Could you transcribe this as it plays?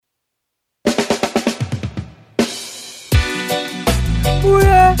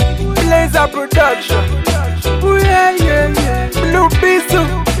yeah, Laser Production. Yeah, yeah, yeah. Blue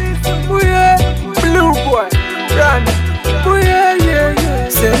Boi, yeah, Blue Boi, run. Yeah, yeah, yeah.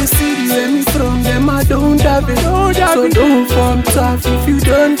 Say the city where me from, them I don't have it. So don't form tough if you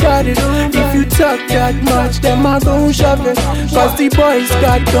don't got it. If you talk that much, them I gon' shove it. Cause the boys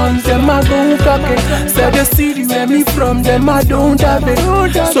got guns, them I gon' cock it. Say the city where me from, them I don't have it.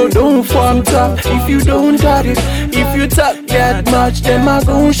 So don't form tough if you don't got it. If you talk that much, them I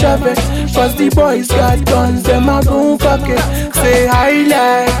gon' shove it. Cause the boys got guns, them I gon' cock it. Say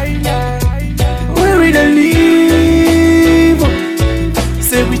Highlife, where we the live?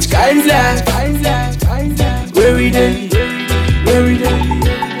 Say which kind life? Where we dey? Where we dey?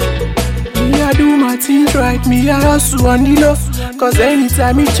 Me I do my things right, me I hustle on the low. Cause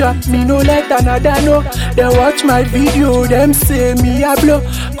anytime me chop, me no let another know. They watch my video, them say me I blow.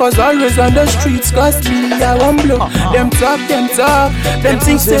 Cause always on the streets, cause me I won't blow. Them talk, them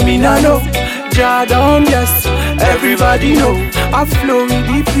things say me nah know. Jordan, yes, everybody know. I flow with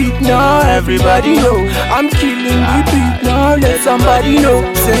the beat now, everybody know. I'm killing the beat now, let somebody know.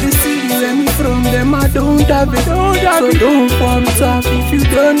 Say the city where me from, them I don't have it. So don't form tough if you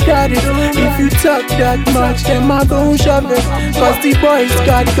don't got it. If you talk that much, them I gon' shove it. Cause the boys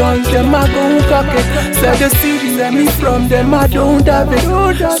got guns, them I gon' cock it. Say the city where me from, them I don't have it.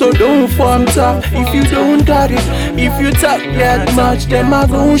 So don't form tough if you don't got it. If you talk that much, them I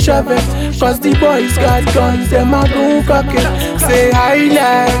gon' shove it. Cause the boys got guns, them I gon' cock it. Say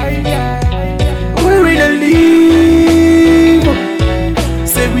Highlife, where we the live?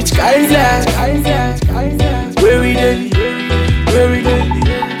 Say which kind life? Where we the live? Where we the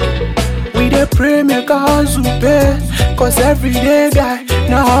live? We dey pray make a hustle pay. Cause every day guy,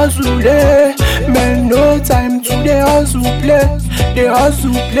 na hustle day. Man, no time to dey hustle play. They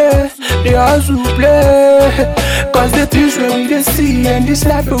hustle play, they hustle play. Cause the things where we dey see and this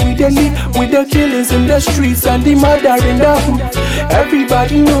life where we dey live, with the killings in the streets and the murder in the hood.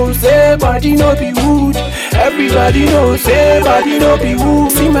 Everybody knows, everybody no be wood. Everybody knows, everybody no be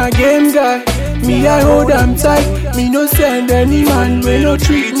wood. See my game guy, me I hold them tight. Me no send any man when no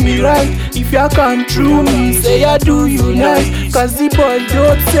treat me right. If ya come through me, say I do you nice. Cause the boy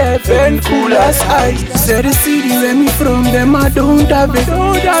dope safe and cool as ice. Say the city where me from, them I don't have it.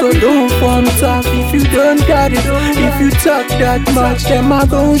 So don't form tough if you don't got it. If you talk that much, them I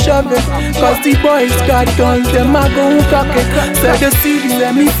gon' shove it. Cause the boys got guns, them I gon' cock it. Say the city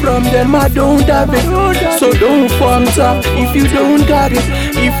where me from, them I don't have it. So don't form tough if you don't got it.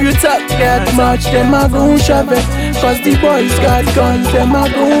 If you talk that much, them I gon' shove it. Cause the boys got guns, them I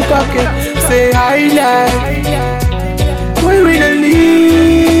gon' cock it. Say Highlife, where we the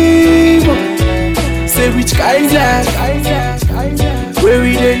live? Say which kind life? Where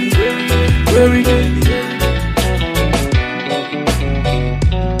we the live? Where we the live?